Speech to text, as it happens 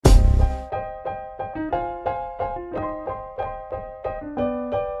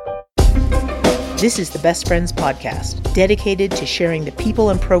This is the Best Friends Podcast, dedicated to sharing the people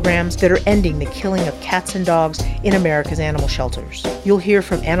and programs that are ending the killing of cats and dogs in America's animal shelters. You'll hear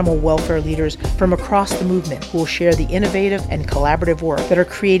from animal welfare leaders from across the movement who will share the innovative and collaborative work that are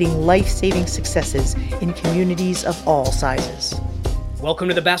creating life-saving successes in communities of all sizes. Welcome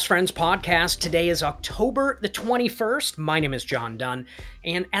to the Best Friends Podcast. Today is October the 21st. My name is John Dunn,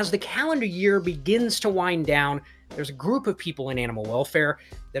 and as the calendar year begins to wind down, there's a group of people in animal welfare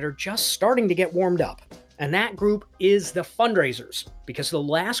that are just starting to get warmed up. And that group is the fundraisers, because the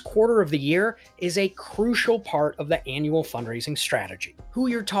last quarter of the year is a crucial part of the annual fundraising strategy. Who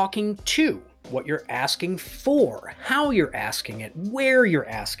you're talking to, what you're asking for, how you're asking it, where you're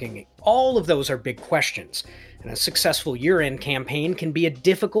asking it, all of those are big questions. And a successful year-end campaign can be a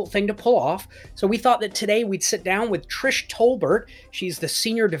difficult thing to pull off, so we thought that today we'd sit down with Trish Tolbert. She's the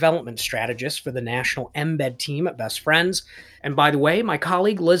Senior Development Strategist for the National Embed team at Best Friends. And by the way, my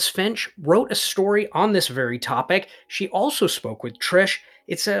colleague Liz Finch wrote a story on this very topic. She also spoke with Trish.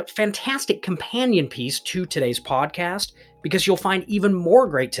 It's a fantastic companion piece to today's podcast because you'll find even more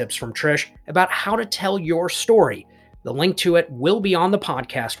great tips from Trish about how to tell your story. The link to it will be on the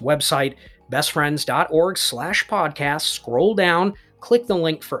podcast website, bestfriends.org/podcast. Scroll down, click the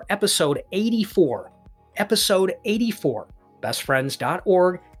link for episode 84. Episode 84,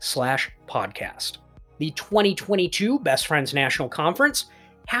 bestfriends.org/podcast. The 2022 Best Friends National Conference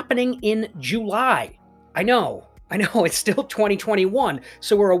happening in July. I know, it's still 2021,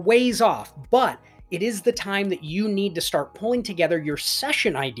 so we're a ways off, but it is the time that you need to start pulling together your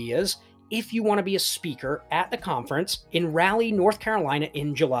session ideas if you want to be a speaker at the conference in Raleigh, North Carolina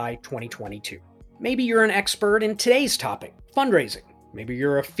in July 2022. Maybe you're an expert in today's topic, fundraising. Maybe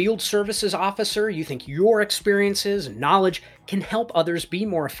you're a field services officer. You think your experiences and knowledge can help others be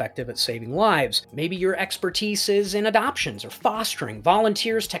more effective at saving lives. Maybe your expertise is in adoptions or fostering,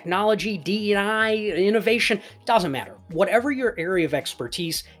 volunteers, technology, DEI, innovation, doesn't matter. Whatever your area of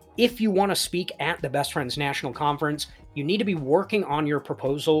expertise, if you want to speak at the Best Friends National Conference, you need to be working on your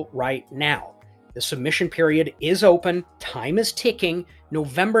proposal right now. The submission period is open. Time is ticking.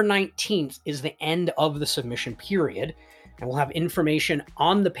 November 19th is the end of the submission period. And we'll have information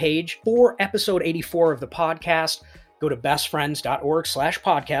on the page for episode 84 of the podcast. Go to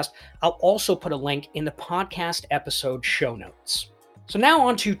bestfriends.org/podcast. I'll also put a link in the podcast episode show notes. So now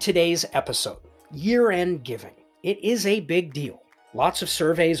on to today's episode, year-end giving. It is a big deal. Lots of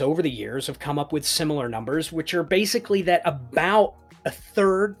surveys over the years have come up with similar numbers, which are basically that about a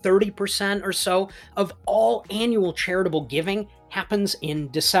third, 30% or so, of all annual charitable giving happens in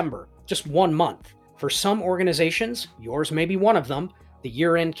December, just 1 month. For some organizations, yours may be one of them, the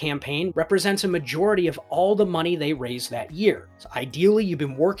year-end campaign represents a majority of all the money they raise that year. So ideally, you've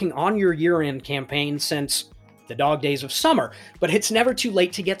been working on your year-end campaign since the dog days of summer, but it's never too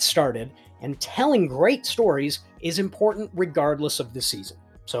late to get started, and telling great stories is important regardless of the season.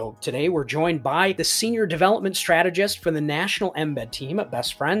 So today we're joined by the Senior Development Strategist for the National Embed team at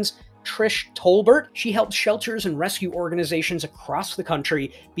Best Friends, Trish Tolbert. She helps shelters and rescue organizations across the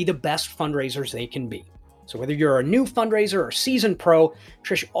country be the best fundraisers they can be. So whether you're a new fundraiser or seasoned pro,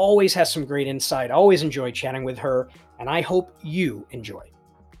 Trish always has some great insight. I always enjoy chatting with her, and I hope you enjoy.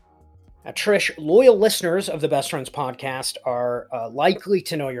 Now, Trish, loyal listeners of the Best Friends podcast are likely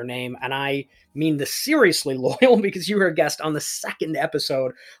to know your name, and I mean the seriously loyal because you were a guest on the second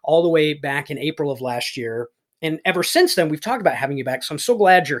episode all the way back in April of last year. And ever since then, we've talked about having you back, so I'm so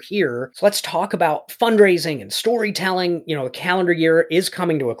glad you're here. So let's talk about fundraising and storytelling. You know, the calendar year is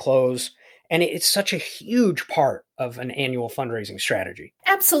coming to a close, and it's such a huge part of an annual fundraising strategy.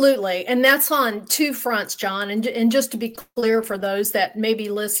 Absolutely. And that's on two fronts, John. And just to be clear for those that may be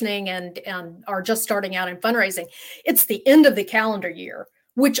listening and are just starting out in fundraising, it's the end of the calendar year,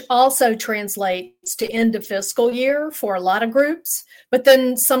 which also translates to end of fiscal year for a lot of groups. But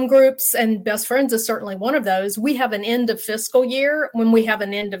then some groups, and Best Friends is certainly one of those, we have an end of fiscal year when we have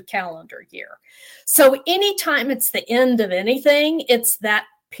an end of calendar year. So anytime it's the end of anything, it's that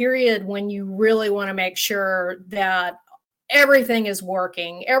period when you really want to make sure that everything is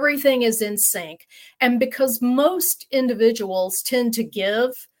working, everything is in sync. And because most individuals tend to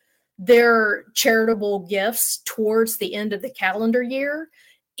give their charitable gifts towards the end of the calendar year,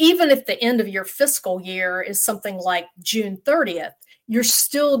 even if the end of your fiscal year is something like June 30th, you're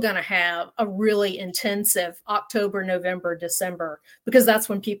still going to have a really intensive October, November, December, because that's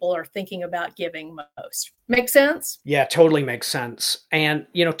when people are thinking about giving most. Make sense? Yeah, totally makes sense. And,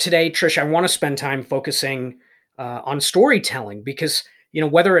 today, Trish, I want to spend time focusing on storytelling because,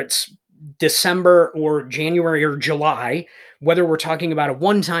 whether it's December or January or July, whether we're talking about a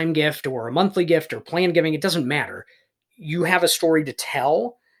one-time gift or a monthly gift or planned giving, it doesn't matter. You have a story to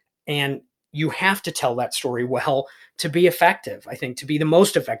tell. And you have to tell that story well to be effective. I think to be the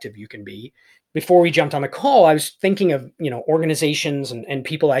most effective you can be. Before we jumped on the call, I was thinking of, organizations and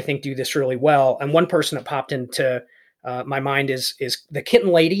people I think do this really well. And one person that popped into my mind is the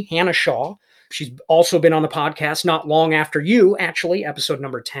kitten lady, Hannah Shaw. She's also been on the podcast not long after you, actually, episode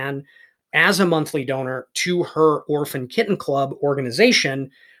number 10, as a monthly donor to her Orphan Kitten Club organization.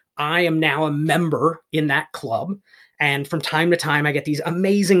 I am now a member in that club. And from time to time, I get these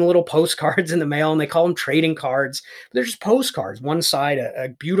amazing little postcards in the mail, and they call them trading cards. But they're just postcards. One side, a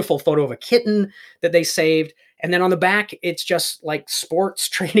beautiful photo of a kitten that they saved. And then on the back, it's just like sports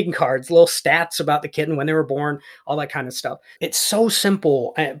trading cards, little stats about the kitten, when they were born, all that kind of stuff. It's so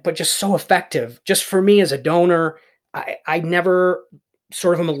simple, but just so effective. Just for me as a donor, I never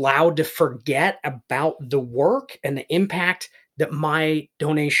sort of am allowed to forget about the work and the impact that my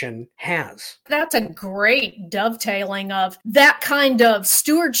donation has. That's a great dovetailing of that kind of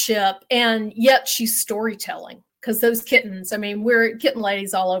stewardship, and yet she's storytelling. Because those kittens, I mean, we're kitten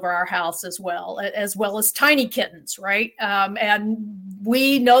ladies all over our house as well as tiny kittens, right? And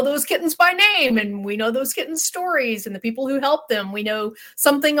we know those kittens by name, and we know those kittens' stories, and the people who help them, we know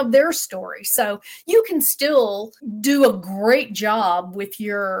something of their story. So you can still do a great job with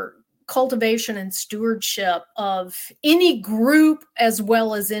your cultivation and stewardship of any group as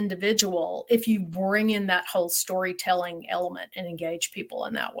well as individual if you bring in that whole storytelling element and engage people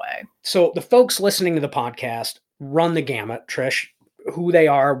in that way. So the folks listening to the podcast run the gamut, Trish, who they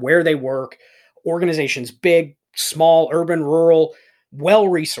are, where they work, organizations, big, small, urban, rural,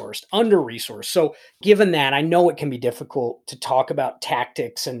 well-resourced, under-resourced. So given that, I know it can be difficult to talk about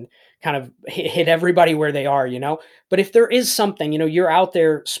tactics and kind of hit everybody where they are, but if there is something, you're out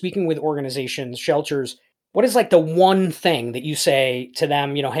there speaking with organizations, shelters, what is like the one thing that you say to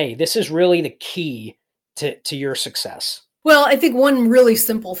them, hey, this is really the key to your success? Well, I think one really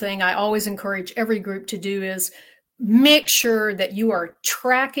simple thing I always encourage every group to do is make sure that you are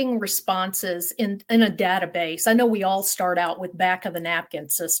tracking responses in a database. I know we all start out with back of the napkin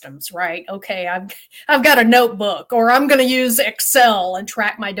systems, right? Okay, I've got a notebook, or I'm going to use Excel and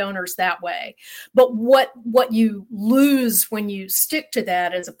track my donors that way. But what you lose when you stick to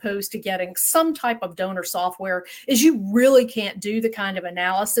that, as opposed to getting some type of donor software, is you really can't do the kind of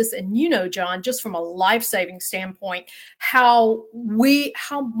analysis. And John, just from a life-saving standpoint, how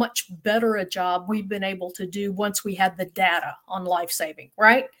much better a job we've been able to do once we had the data on life-saving,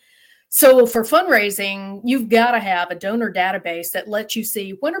 right? So for fundraising, you've got to have a donor database that lets you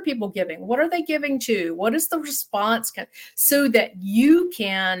see, when are people giving? What are they giving to? What is the response? So that you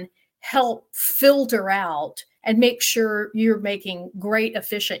can help filter out and make sure you're making great,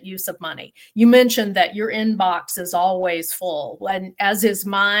 efficient use of money. You mentioned that your inbox is always full, and as is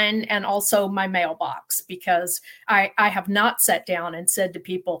mine, and also my mailbox, because I have not sat down and said to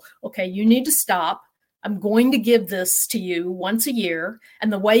people, okay, you need to stop. I'm going to give this to you once a year.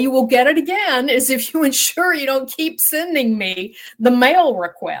 And the way you will get it again is if you ensure you don't keep sending me the mail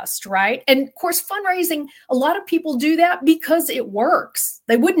request, right? And of course, fundraising, a lot of people do that because it works.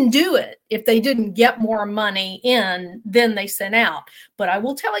 They wouldn't do it if they didn't get more money in than they sent out. But I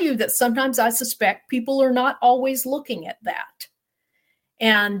will tell you that sometimes I suspect people are not always looking at that.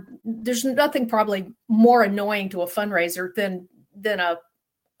 And there's nothing probably more annoying to a fundraiser than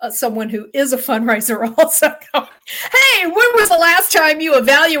someone who is a fundraiser also going, hey, when was the last time you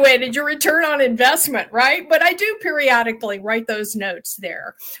evaluated your return on investment, right? But I do periodically write those notes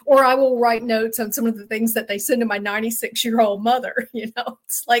there. Or I will write notes on some of the things that they send to my 96-year-old mother.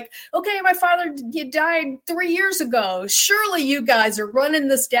 It's like, okay, my father died 3 years ago. Surely you guys are running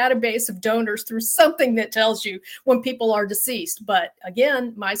this database of donors through something that tells you when people are deceased. But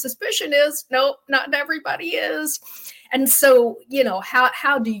again, my suspicion is, no, not everybody is. And so,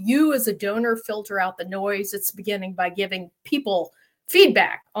 how do you as a donor filter out the noise? It's beginning by giving people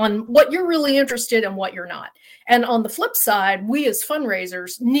feedback on what you're really interested in and what you're not. And on the flip side, we as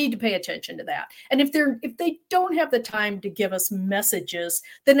fundraisers need to pay attention to that. And if they don't have the time to give us messages,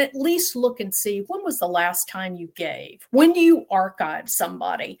 then at least look and see, when was the last time you gave? When do you archive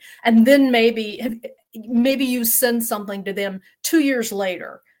somebody? And then maybe you send something to them 2 years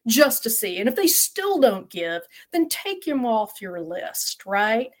later, just to see. And if they still don't give, then take them off your list,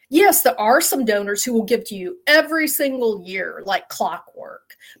 right? Yes, there are some donors who will give to you every single year, like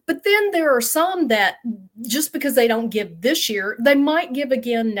clockwork. But then there are some that just because they don't give this year, they might give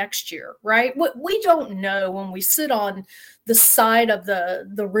again next year, right? What we don't know when we sit on the side of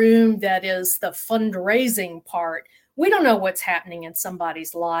the room that is the fundraising part, We don't know what's happening in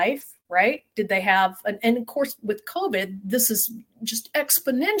somebody's life, right? Did they have, and of course, with COVID, this is just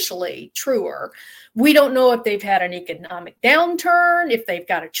exponentially truer. We don't know if they've had an economic downturn, if they've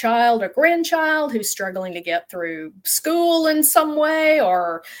got a child or grandchild who's struggling to get through school in some way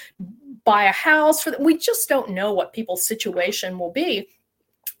or buy a house. We just don't know what people's situation will be.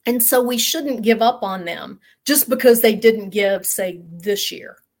 And so we shouldn't give up on them just because they didn't give, say, this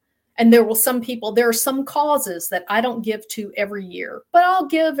year. And there are some causes that I don't give to every year, but I'll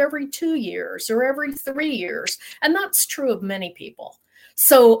give every 2 years or every 3 years. And that's true of many people.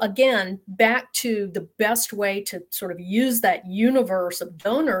 So again, back to the best way to sort of use that universe of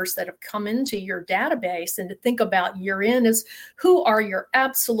donors that have come into your database and to think about year in is who are your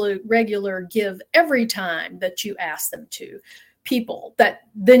absolute regular give every time that you ask them to. People that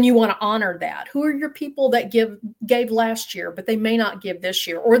then you want to honor that. Who are your people that gave last year, but they may not give this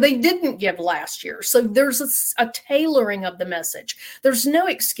year, or they didn't give last year? So there's a tailoring of the message. There's no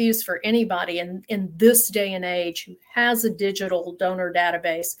excuse for anybody in this day and age who has a digital donor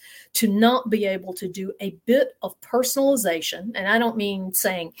database to not be able to do a bit of personalization. And I don't mean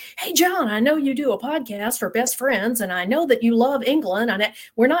saying, hey, John, I know you do a podcast for best friends, and I know that you love England. And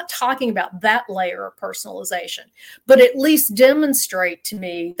we're not talking about that layer of personalization, but at least demonstrate to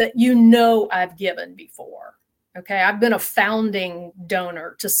me that I've given before. Okay, I've been a founding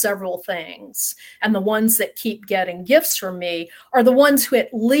donor to several things, and the ones that keep getting gifts from me are the ones who at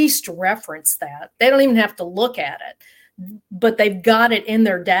least reference that. They don't even have to look at it, but they've got it in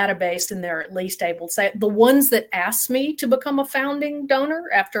their database and they're at least able to say it. The ones that ask me to become a founding donor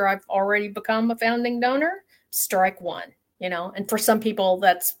after I've already become a founding donor, strike one, and for some people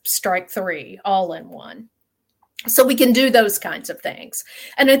that's strike three, all in one. So we can do those kinds of things.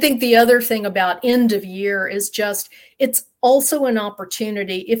 And I think the other thing about end of year is it's also an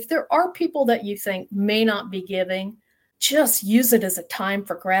opportunity. If there are people that you think may not be giving, just use it as a time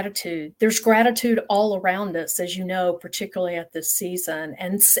for gratitude. There's gratitude all around us, as you know, particularly at this season.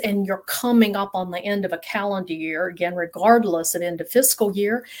 And you're coming up on the end of a calendar year, again, regardless of end of fiscal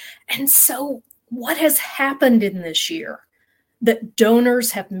year. And so what has happened in this year that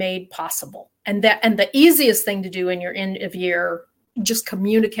donors have made possible? And the easiest thing to do in your end of year, just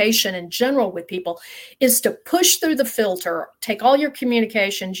communication in general with people, is to push through the filter, take all your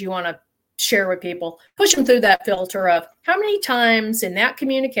communications you want to share with people, push them through that filter of how many times in that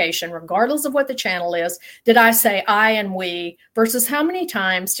communication, regardless of what the channel is, did I say I and we versus how many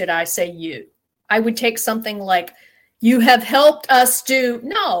times did I say you? I would take something like, you have helped us do,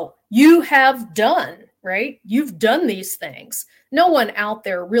 no, you have done, right? You've done these things. No one out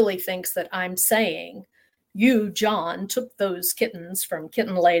there really thinks that I'm saying, you, John, took those kittens from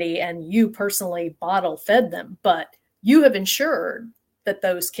Kitten Lady and you personally bottle fed them, but you have ensured that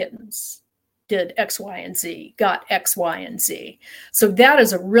those kittens did X, Y, and Z, got X, Y, and Z. So that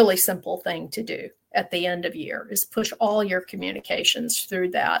is a really simple thing to do at the end of year, is push all your communications through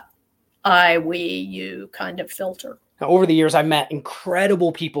that I, we, you kind of filter. Now, over the years, I've met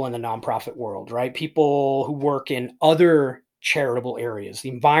incredible people in the nonprofit world, right? People who work in other charitable areas, the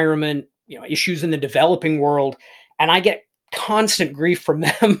environment, issues in the developing world. And I get constant grief from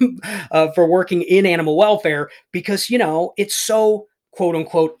them for working in animal welfare because, it's so quote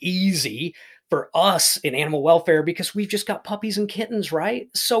unquote easy for us in animal welfare because we've just got puppies and kittens, right?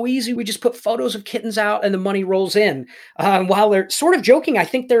 So easy. We just put photos of kittens out and the money rolls in. While they're sort of joking, I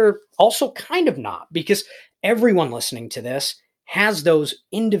think they're also kind of not, because everyone listening to this has those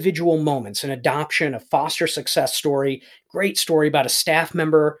individual moments, an adoption, a foster success story, great story about a staff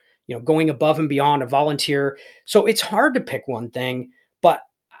member, going above and beyond, a volunteer. So it's hard to pick one thing, but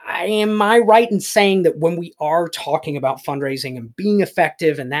am I right in saying that when we are talking about fundraising and being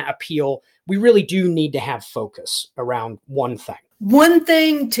effective and that appeal, we really do need to have focus around one thing? One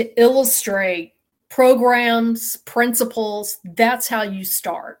thing to illustrate programs, principles, that's how you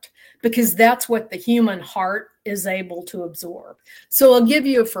start, because that's what the human heart is able to absorb. So I'll give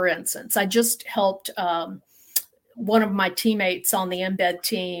you for instance. I just helped one of my teammates on the Embed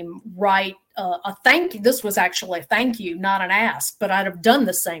team write a thank you. This was actually a thank you, not an ask, but I'd have done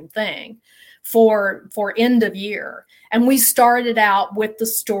the same thing for end of year. And we started out with the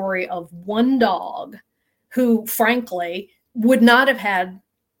story of one dog who, frankly, would not have had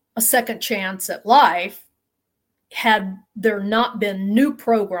a second chance at life had there not been new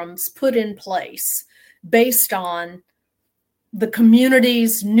programs put in place based on the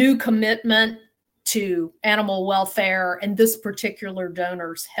community's new commitment to animal welfare and this particular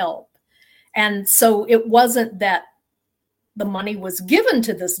donor's help. And so it wasn't that the money was given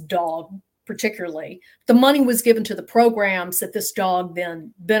to this dog particularly. The money was given to the programs that this dog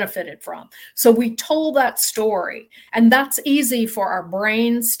then benefited from. So we told that story, and that's easy for our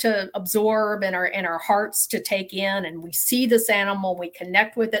brains to absorb and our hearts to take in. And we see this animal, we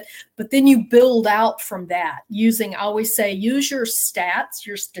connect with it, but then you build out from that using, I always say, use your stats,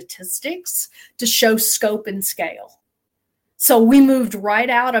 your statistics to show scope and scale. So we moved right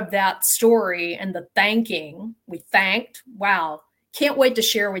out of that story and the thanking. We thanked, wow, can't wait to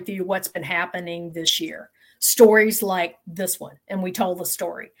share with you what's been happening this year. Stories like this one. And we told the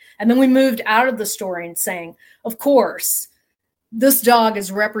story. And then we moved out of the story and saying, of course, this dog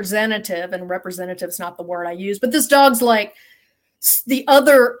is representative, and representative is not the word I use, but this dog's like the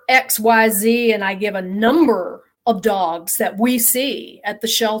other XYZ. And I give a number of dogs that we see at the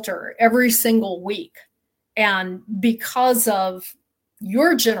shelter every single week. And because of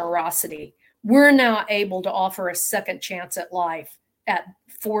your generosity, we're now able to offer a second chance at life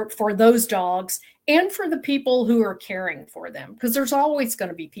for those dogs and for the people who are caring for them. Because there's always going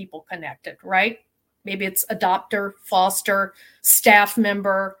to be people connected, right? Maybe it's adopter, foster, staff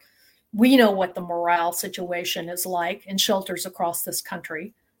member. We know what the morale situation is like in shelters across this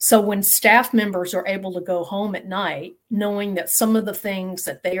country. So when staff members are able to go home at night, knowing that some of the things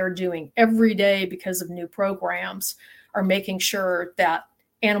that they are doing every day because of new programs are making sure that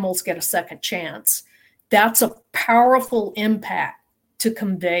animals get a second chance, that's a powerful impact to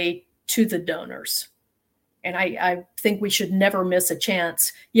convey to the donors. And I think we should never miss a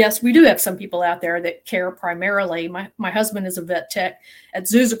chance. Yes, we do have some people out there that care primarily. My husband is a vet tech at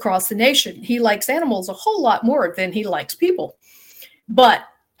zoos across the nation. He likes animals a whole lot more than he likes people. But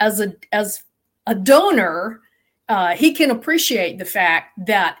as a donor, he can appreciate the fact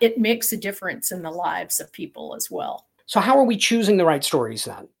that it makes a difference in the lives of people as well. So how are we choosing the right stories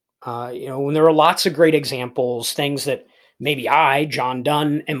then? When there are lots of great examples, things that maybe I, John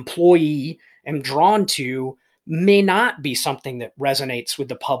Dunn, employee, am drawn to may not be something that resonates with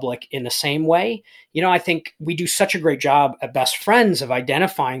the public in the same way. I think we do such a great job at Best Friends of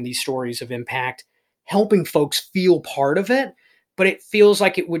identifying these stories of impact, helping folks feel part of it. But it feels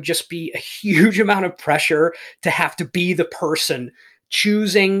like it would just be a huge amount of pressure to have to be the person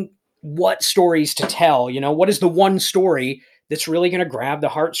choosing what stories to tell. What is the one story that's really going to grab the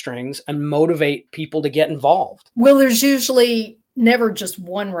heartstrings and motivate people to get involved? Well, there's usually never just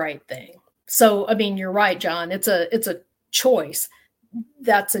one right thing. So, you're right, John. It's a choice.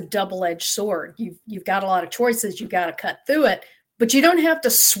 That's a double-edged sword. You've got a lot of choices. You've got to cut through it. But you don't have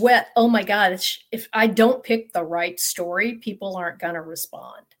to sweat, oh my God, if I don't pick the right story, people aren't going to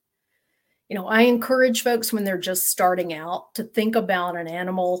respond. I encourage folks when they're just starting out to think about an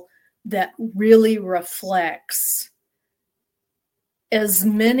animal that really reflects as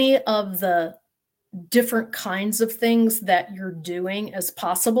many of the different kinds of things that you're doing as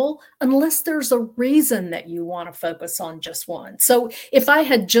possible, unless there's a reason that you want to focus on just one. So if I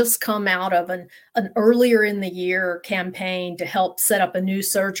had just come out of an earlier in the year campaign to help set up a new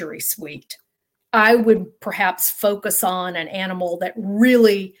surgery suite, I would perhaps focus on an animal that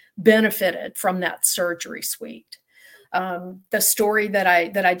really benefited from that surgery suite. The story that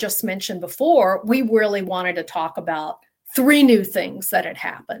I just mentioned before, we really wanted to talk about 3 new things that had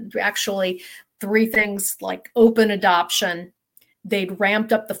happened. Actually, 3 things like open adoption. They'd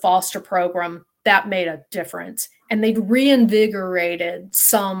ramped up the foster program. That made a difference. And they'd reinvigorated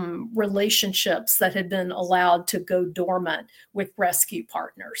some relationships that had been allowed to go dormant with rescue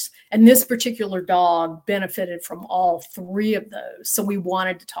partners. And this particular dog benefited from all 3 of those. So we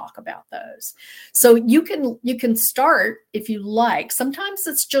wanted to talk about those. So you can start if you like. Sometimes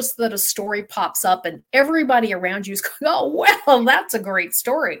it's just that a story pops up and everybody around you is going, oh, well, that's a great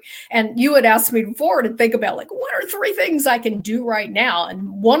story. And you had asked me before to think about what are 3 things I can do right now? And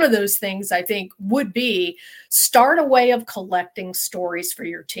one of those things I think would be start a way of collecting stories for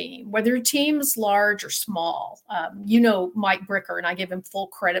your team, whether your team is large or small. Mike Bricker, and I give him full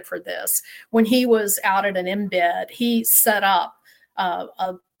credit for this. When he was out at an embed, he set up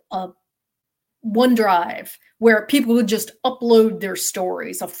a OneDrive where people would just upload their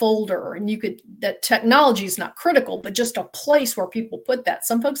stories, a folder, and that technology is not critical, but just a place where people put that.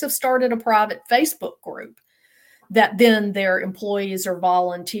 Some folks have started a private Facebook group that then their employees or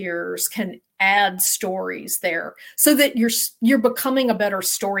volunteers can add stories there so that you're becoming a better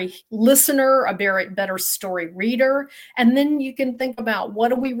story listener, a better story reader. And then you can think about, what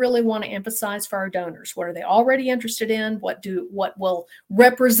do we really want to emphasize for our donors? What are they already interested in? What will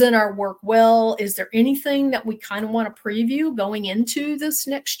represent our work well? Is there anything that we kind of want to preview going into this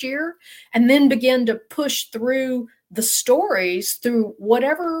next year? And then begin to push through the stories through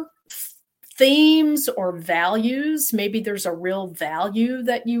whatever themes or values. Maybe there's a real value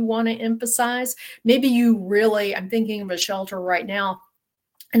that you want to emphasize. Maybe you really, I'm thinking of a shelter right now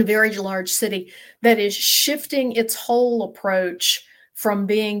in a very large city that is shifting its whole approach from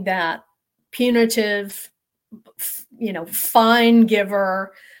being that punitive, fine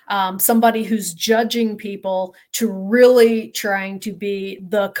giver, somebody who's judging people, to really trying to be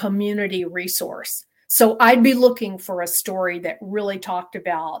the community resource. So I'd be looking for a story that really talked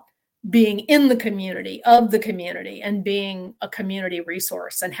about being in the community, of the community, and being a community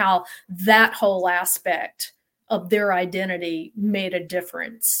resource, and how that whole aspect of their identity made a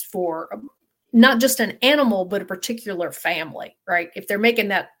difference for not just an animal, but a particular family, right? If they're making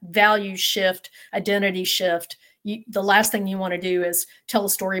that value shift, identity shift, the last thing you want to do is tell a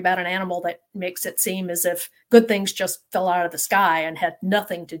story about an animal that makes it seem as if good things just fell out of the sky and had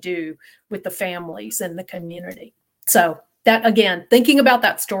nothing to do with the families and the community. So that, again, thinking about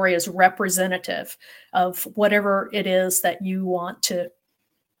that story is representative of whatever it is that you want to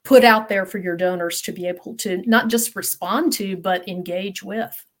put out there for your donors to be able to not just respond to, but engage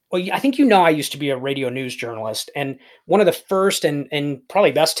with. Well, I think I used to be a radio news journalist, and one of the first and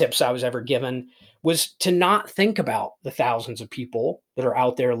probably best tips I was ever given was to not think about the thousands of people that are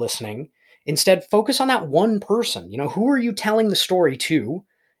out there listening. Instead, focus on that one person. Who are you telling the story to?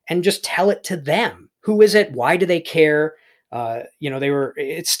 And just tell it to them. Who is it? Why do they care?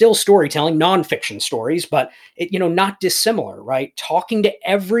 It's still storytelling, nonfiction stories, but not dissimilar, right? Talking to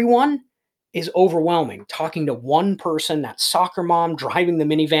everyone is overwhelming. Talking to one person, that soccer mom driving the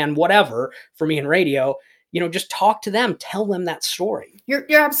minivan, whatever, for me in radio, just talk to them, tell them that story. You're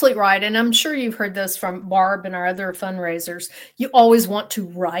absolutely right. And I'm sure you've heard this from Barb and our other fundraisers. You always want to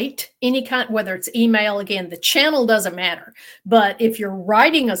write any kind, whether it's email, again, the channel doesn't matter. But if you're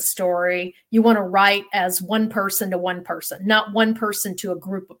writing a story, you want to write as one person to one person, not one person to a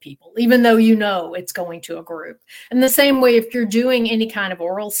group of people, even though it's going to a group. And the same way, if you're doing any kind of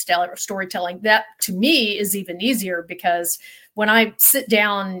oral storytelling, that to me is even easier, because when I sit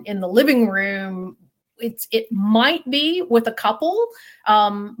down in the living room, it might be with a couple,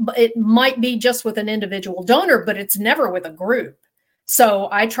 but it might be just with an individual donor, but it's never with a group. So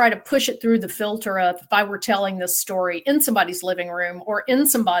I try to push it through the filter of, if I were telling this story in somebody's living room or in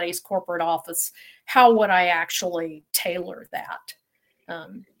somebody's corporate office, how would I actually tailor that?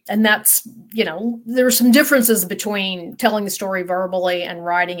 And that's, there are some differences between telling the story verbally and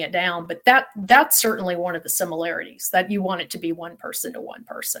writing it down, but that's certainly one of the similarities, that you want it to be one person to one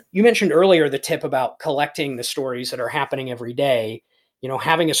person. You mentioned earlier the tip about collecting the stories that are happening every day,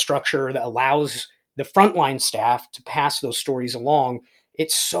 having a structure that allows the frontline staff to pass those stories along.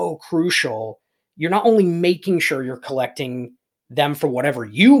 It's so crucial. You're not only making sure you're collecting them for whatever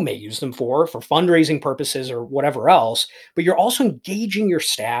you may use them for fundraising purposes or whatever else, but you're also engaging your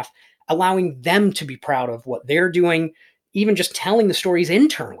staff, allowing them to be proud of what they're doing, even just telling the stories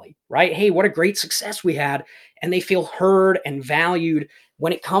internally, right? Hey, what a great success we had. And they feel heard and valued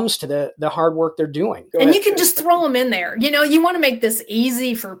when it comes to the hard work they're doing. And you can just throw them in there. You want to make this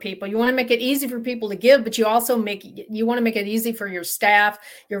easy for people. You want to make it easy for people to give, but you also you want to make it easy for your staff,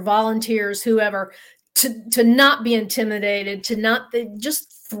 your volunteers, whoever, to not be intimidated,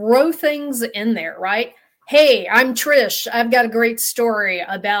 just throw things in there, right? Hey, I'm Trish. I've got a great story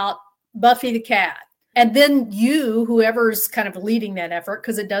about Buffy the cat. And then whoever's kind of leading that effort,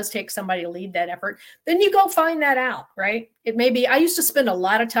 because it does take somebody to lead that effort, then you go find that out, right? It may be, I used to spend a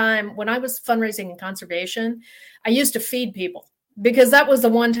lot of time when I was fundraising and conservation, I used to feed people, because that was the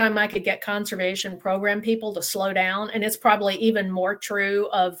one time I could get conservation program people to slow down. And it's probably even more true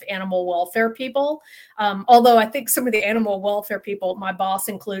of animal welfare people. Although I think some of the animal welfare people, my boss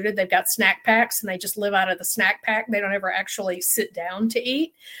included, they've got snack packs and they just live out of the snack pack. They don't ever actually sit down to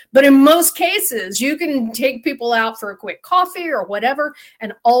eat. But in most cases, you can take people out for a quick coffee or whatever,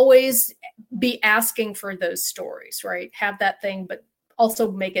 and always be asking for those stories, right? Have that thing, but also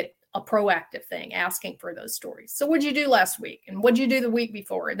make it a proactive thing, asking for those stories. So what'd you do last week? And what'd you do the week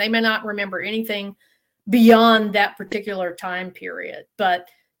before? They may not remember anything beyond that particular time period, but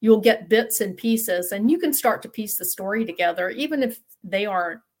you'll get bits and pieces, and you can start to piece the story together, even if they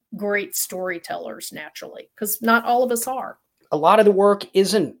aren't great storytellers naturally, because not all of us are. A lot of the work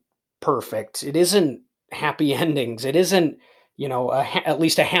isn't perfect. It isn't happy endings. It isn't, at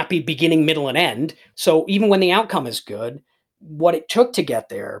least a happy beginning, middle, and end. So even when the outcome is good, what it took to get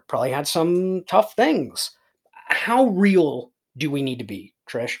there probably had some tough things. How real do we need to be,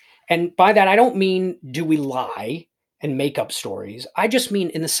 Trish? And by that, I don't mean, do we lie and make up stories? I just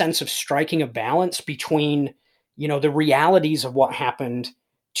mean in the sense of striking a balance between, the realities of what happened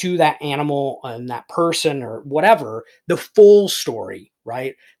to that animal and that person or whatever, the full story,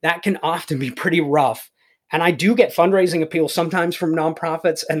 right? That can often be pretty rough. And I do get fundraising appeals sometimes from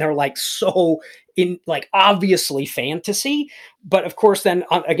nonprofits, and they're like so in like obviously fantasy. But of course, then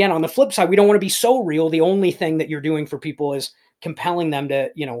again, on the flip side, we don't want to be so real. The only thing that you're doing for people is compelling them to,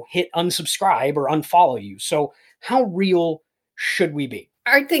 hit unsubscribe or unfollow you. So how real should we be?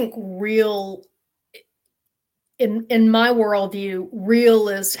 I think real, in my worldview, real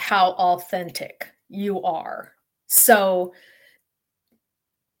is how authentic you are. So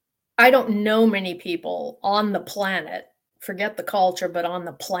I don't know many people on the planet, forget the culture, but on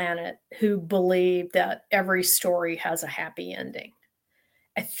the planet, who believe that every story has a happy ending.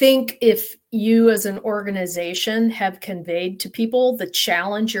 I think if you as an organization have conveyed to people the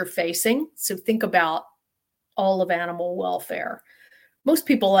challenge you're facing, so think about all of animal welfare. Most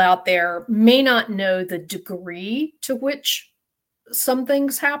people out there may not know the degree to which some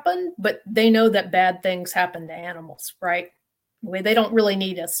things happen, but they know that bad things happen to animals, right? They don't really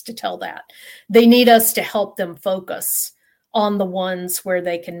need us to tell that. They need us to help them focus on the ones where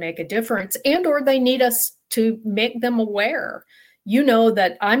they can make a difference, and or they need us to make them aware. You know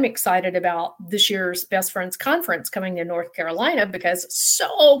that I'm excited about this year's Best Friends Conference coming to North Carolina because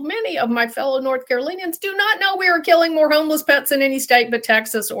so many of my fellow North Carolinians do not know we are killing more homeless pets in any state but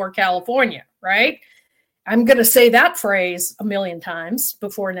Texas or California, right? I'm going to say that phrase a million times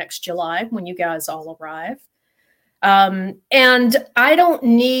before next July when you guys all arrive. And I don't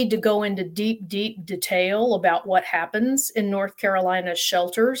need to go into deep detail about what happens in North Carolina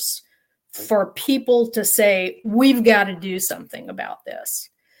shelters for people to say, we've got to do something about this.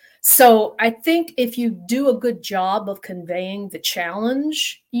 So I think if you do a good job of conveying the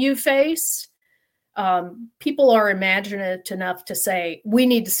challenge you face, people are imaginative enough to say, we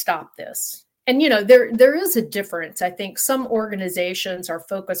need to stop this. And, there is a difference. I think some organizations are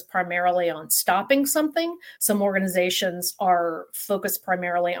focused primarily on stopping something. Some organizations are focused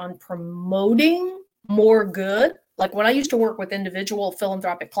primarily on promoting more good. Like when I used to work with individual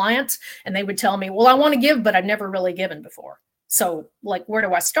philanthropic clients, and they would tell me, well, I want to give, but I've never really given before. So like, where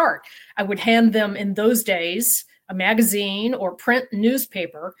do I start? I would hand them in those days a magazine or print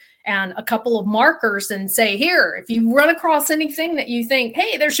newspaper and a couple of markers and say, here, if you run across anything that you think,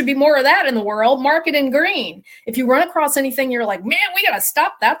 hey, there should be more of that in the world, mark it in green. If you run across anything you're like, man, we got to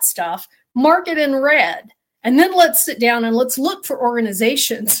stop that stuff, mark it in red. And then let's sit down and let's look for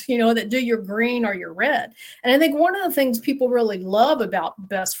organizations, that do your green or your red. And I think one of the things people really love about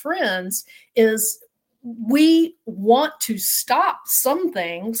Best Friends is we want to stop some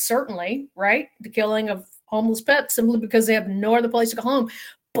things, certainly, right? The killing of homeless pets simply because they have no other place to go home.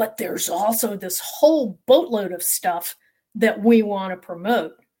 But there's also this whole boatload of stuff that we want to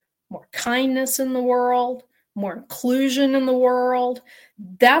promote. More kindness in the world, more inclusion in the world.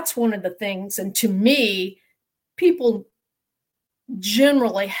 That's one of the things. And to me, people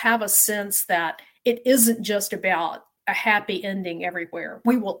generally have a sense that it isn't just about a happy ending everywhere.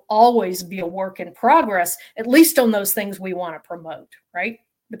 We will always be a work in progress, at least on those things we want to promote, right?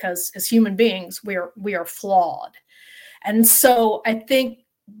 Because as human beings, we are flawed. And so I think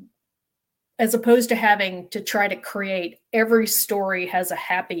as opposed to having to try to create every story has a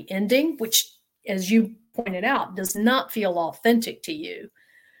happy ending, which, as you pointed out, does not feel authentic to you,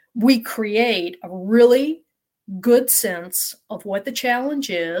 we create a really good sense of what the challenge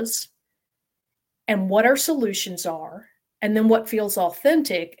is and what our solutions are. And then what feels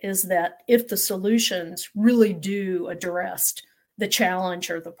authentic is that if the solutions really do address the challenge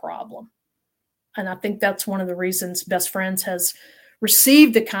or the problem. And I think that's one of the reasons Best Friends has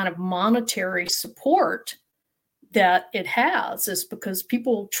received the kind of monetary support that it has, is because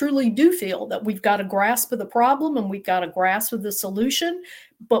people truly do feel that we've got a grasp of the problem and we've got a grasp of the solution,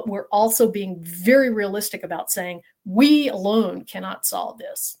 but we're also being very realistic about saying we alone cannot solve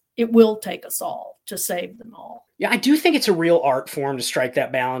this. It will take us all to save them all. Yeah, I do think it's a real art form to strike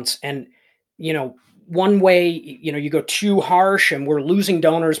that balance. And, one way, you go too harsh and we're losing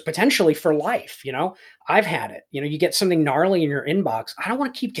donors potentially for life. I've had it, you get something gnarly in your inbox. I don't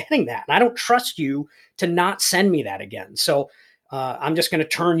want to keep getting that. And I don't trust you to not send me that again. So I'm just going to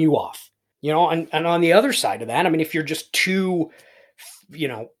turn you off, and on the other side of that, I mean, if you're just too,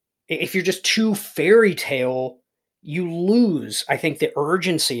 if you're just too fairy tale, you lose, I think, the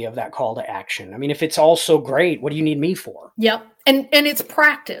urgency of that call to action. I mean, if it's all so great, what do you need me for? Yep. And it's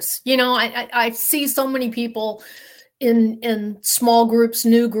practice. I see so many people in small groups,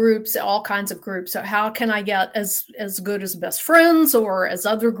 new groups, all kinds of groups. So how can I get as good as Best Friends or as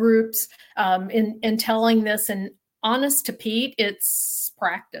other groups in telling this? And honest to Pete, it's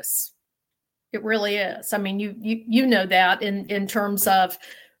practice. It really is. I mean, you know that in terms of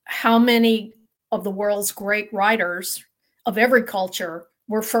how many of the world's great writers of every culture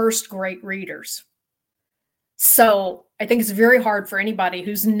were first great readers. So I think it's very hard for anybody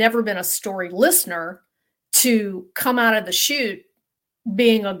who's never been a story listener to come out of the chute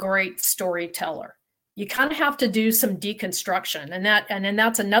being a great storyteller. You kind of have to do some deconstruction, and then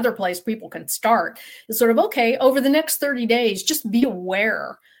that's another place people can start. Is sort of, okay, over the next 30 days, just be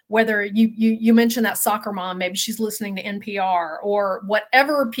aware whether you mentioned that soccer mom, maybe she's listening to NPR or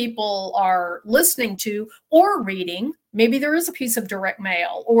whatever people are listening to or reading. Maybe there is a piece of direct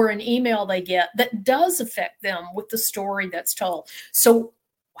mail or an email they get that does affect them with the story that's told. So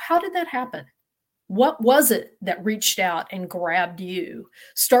how did that happen? What was it that reached out and grabbed you?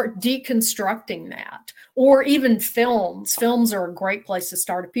 Start deconstructing that. Or even films. Films are a great place to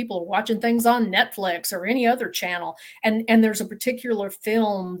start. If people are watching things on Netflix or any other channel, and there's a particular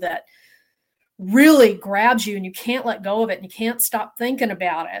film that really grabs you and you can't let go of it and you can't stop thinking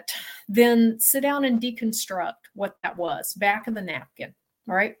about it, then sit down and deconstruct what that was back of the napkin.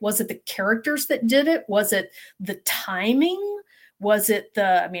 All right. Was it the characters that did it? Was it the timing? Was it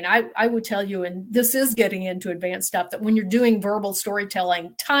I would tell you, and this is getting into advanced stuff, that when you're doing verbal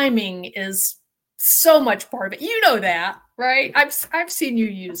storytelling, timing is so much part of it. You know that, right? I've seen you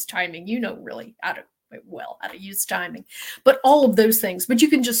use timing. You know really how to use timing. But all of those things. But you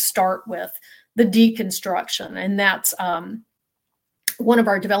can just start with the deconstruction. And that's one of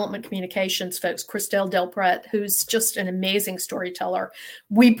our development communications folks, Christelle Delpret, who's just an amazing storyteller.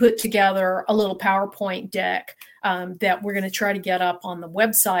 We put together a little PowerPoint deck that we're going to try to get up on the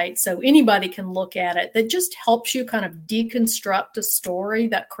website so anybody can look at it, that just helps you kind of deconstruct a story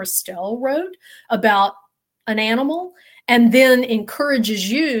that Christelle wrote about an animal, and then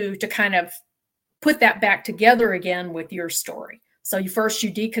encourages you to kind of put that back together again with your story. So you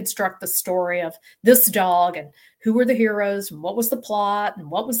deconstruct the story of this dog and who were the heroes and what was the plot and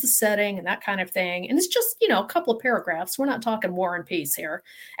what was the setting and that kind of thing. And it's just, a couple of paragraphs. We're not talking War and Peace here.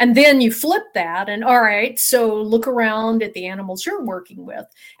 And then you flip that and, all right, so look around at the animals you're working with.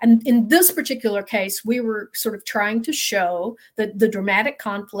 And in this particular case, we were sort of trying to show that the dramatic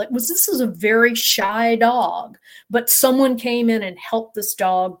conflict was, this is a very shy dog, but someone came in and helped this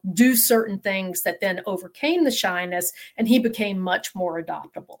dog do certain things that then overcame the shyness, and he became much more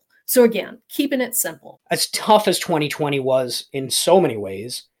adoptable. So again, keeping it simple. As tough as 2020 was in so many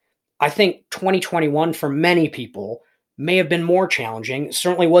ways, I think 2021 for many people may have been more challenging. It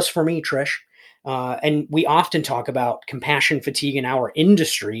certainly was for me, Trish. And we often talk about compassion fatigue in our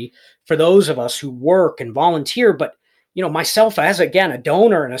industry for those of us who work and volunteer. But, myself as, again, a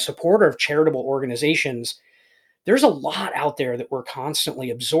donor and a supporter of charitable organizations, there's a lot out there that we're constantly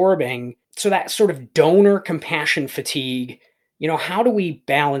absorbing. So that sort of donor compassion fatigue, how do we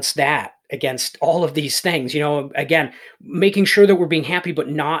balance that against all of these things? Again, making sure that we're being happy, but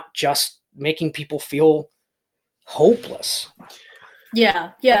not just making people feel hopeless.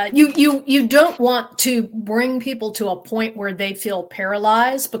 Yeah. You don't want to bring people to a point where they feel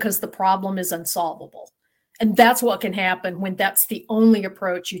paralyzed because the problem is unsolvable. And that's what can happen when that's the only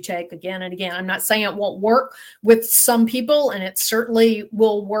approach you take again and again. I'm not saying it won't work with some people, and it certainly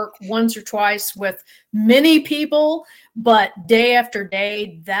will work once or twice with many people, but day after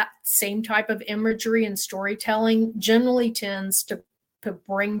day, that same type of imagery and storytelling generally tends to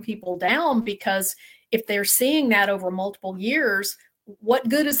bring people down, because if they're seeing that over multiple years, what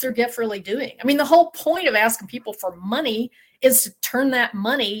good is their gift really doing? I mean, the whole point of asking people for money is to turn that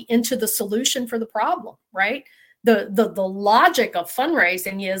money into the solution for the problem, right? The logic of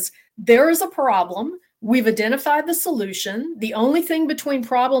fundraising is, there is a problem. We've identified the solution. The only thing between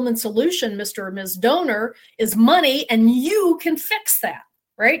problem and solution, Mr. or Ms. Donor, is money, and you can fix that,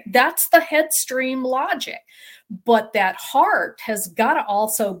 right? That's the headstream logic. But that heart has got to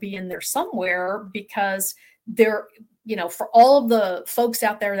also be in there somewhere, because there, for all of the folks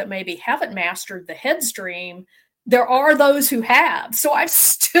out there that maybe haven't mastered the headstream, there are those who have. So I've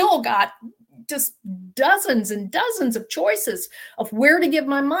still got just dozens and dozens of choices of where to give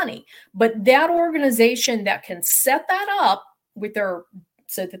my money. But that organization that can set that up with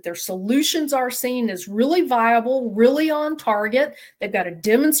so that their solutions are seen as really viable, really on target, they've got a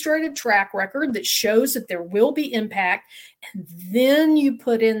demonstrated track record that shows that there will be impact. And then you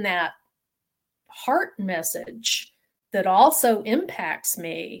put in that heart message that also impacts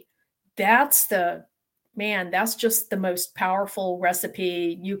me. That's just the most powerful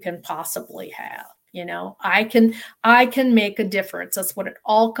recipe you can possibly have. I can make a difference. That's what it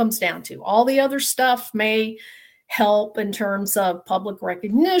all comes down to. All the other stuff may help in terms of public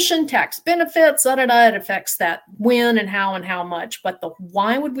recognition, tax benefits, it affects that when and how much. But the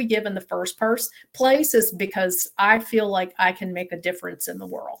why would we give in the first place is because I feel like I can make a difference in the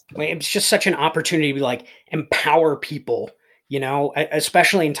world. It's just such an opportunity to like empower people,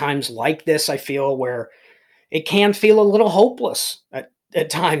 especially in times like this, I feel, where it can feel a little hopeless at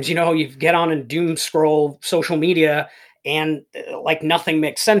times. You get on and doom scroll social media and like nothing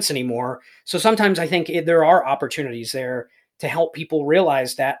makes sense anymore. So sometimes I think there are opportunities there to help people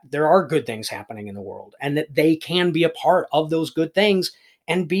realize that there are good things happening in the world and that they can be a part of those good things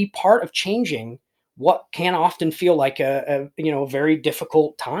and be part of changing what can often feel like a very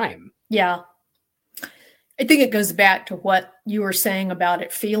difficult time. Yeah. I think it goes back to what you were saying about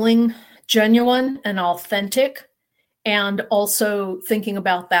it feeling genuine and authentic, and also thinking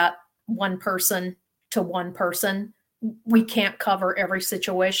about that one person to one person. We can't cover every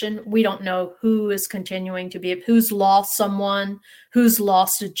situation. We don't know who is continuing to be, who's lost someone, who's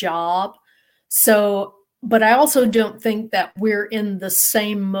lost a job. So, but I also don't think that we're in the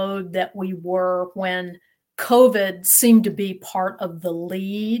same mode that we were when COVID seemed to be part of the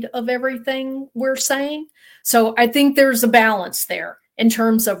lead of everything we're saying. So I think there's a balance there in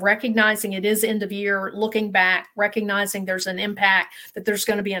terms of recognizing it is end of year, looking back, recognizing there's an impact, that there's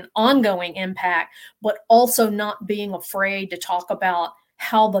going to be an ongoing impact, but also not being afraid to talk about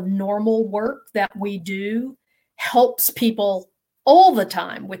how the normal work that we do helps people all the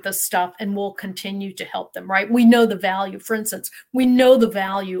time with this stuff and will continue to help them, right? We know the value, for instance, we know the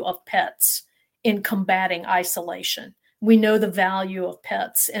value of pets in combating isolation. We know the value of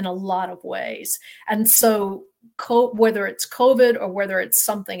pets in a lot of ways. And so whether it's COVID or whether it's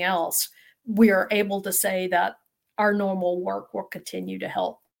something else, we are able to say that our normal work will continue to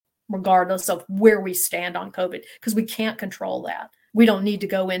help regardless of where we stand on COVID, because we can't control that. We don't need to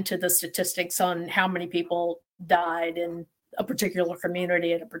go into the statistics on how many people died in a particular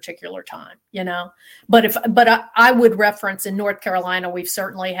community at a particular time, But I would reference in North Carolina, we've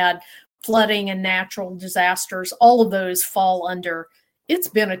certainly had flooding and natural disasters. All of those fall under, it's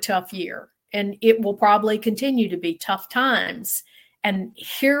been a tough year and it will probably continue to be tough times. And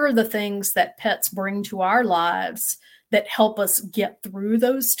here are the things that pets bring to our lives that help us get through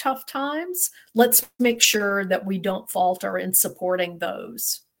those tough times. Let's make sure that we don't falter in supporting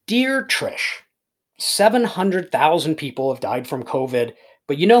those. Dear Trish, 700,000 people have died from COVID,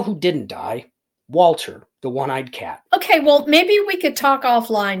 but you know who didn't die? Walter, the one-eyed cat. Okay, well, maybe we could talk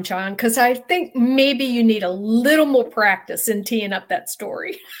offline, John, because I think maybe you need a little more practice in teeing up that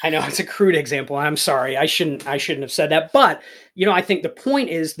story. I know it's a crude example. I'm sorry. I shouldn't have said that. But, I think the point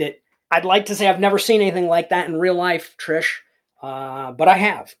is that I'd like to say I've never seen anything like that in real life, Trish, but I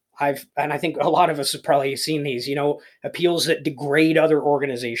have. And I think a lot of us have probably seen these, appeals that degrade other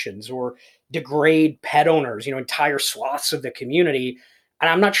organizations or degrade pet owners, entire swaths of the community. And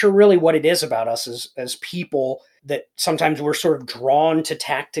I'm not sure really what it is about us as people that sometimes we're sort of drawn to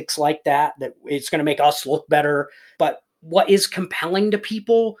tactics like that it's going to make us look better. But what is compelling to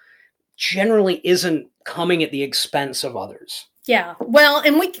people generally isn't coming at the expense of others. Yeah. Well,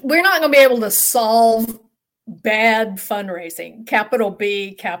 and we're not going to be able to solve bad fundraising, capital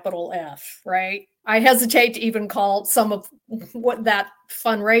B, capital F, right? I hesitate to even call some of what that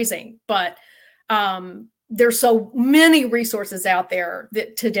fundraising, but there's so many resources out there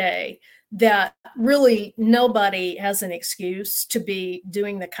today that really nobody has an excuse to be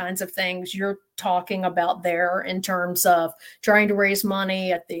doing the kinds of things you're talking about there in terms of trying to raise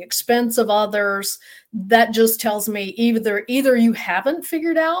money at the expense of others. That just tells me either you haven't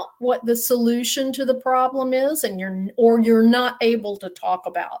figured out what the solution to the problem is, and you're not able to talk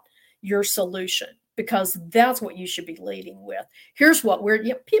about your solution, because that's what you should be leading with. Here's what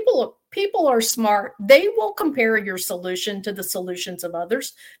people are smart. They will compare your solution to the solutions of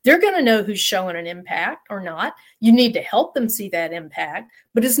others. They're going to know who's showing an impact or not. You need to help them see that impact,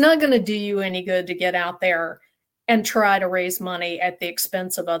 but it's not going to do you any good to get out there and try to raise money at the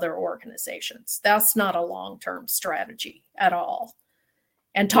expense of other organizations. That's not a long-term strategy at all.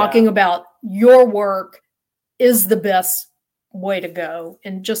 And talking about your work is the best way to go,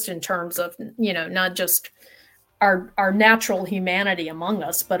 and just in terms of, not just our natural humanity among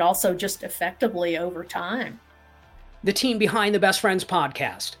us, but also just effectively over time. The team behind the Best Friends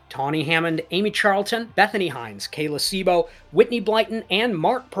podcast: Tawny Hammond, Amy Charlton, Bethany Hines, Kayla Sebo, Whitney Blyton, and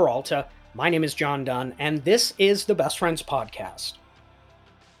Mark Peralta. My name is John Dunn, and this is the Best Friends podcast.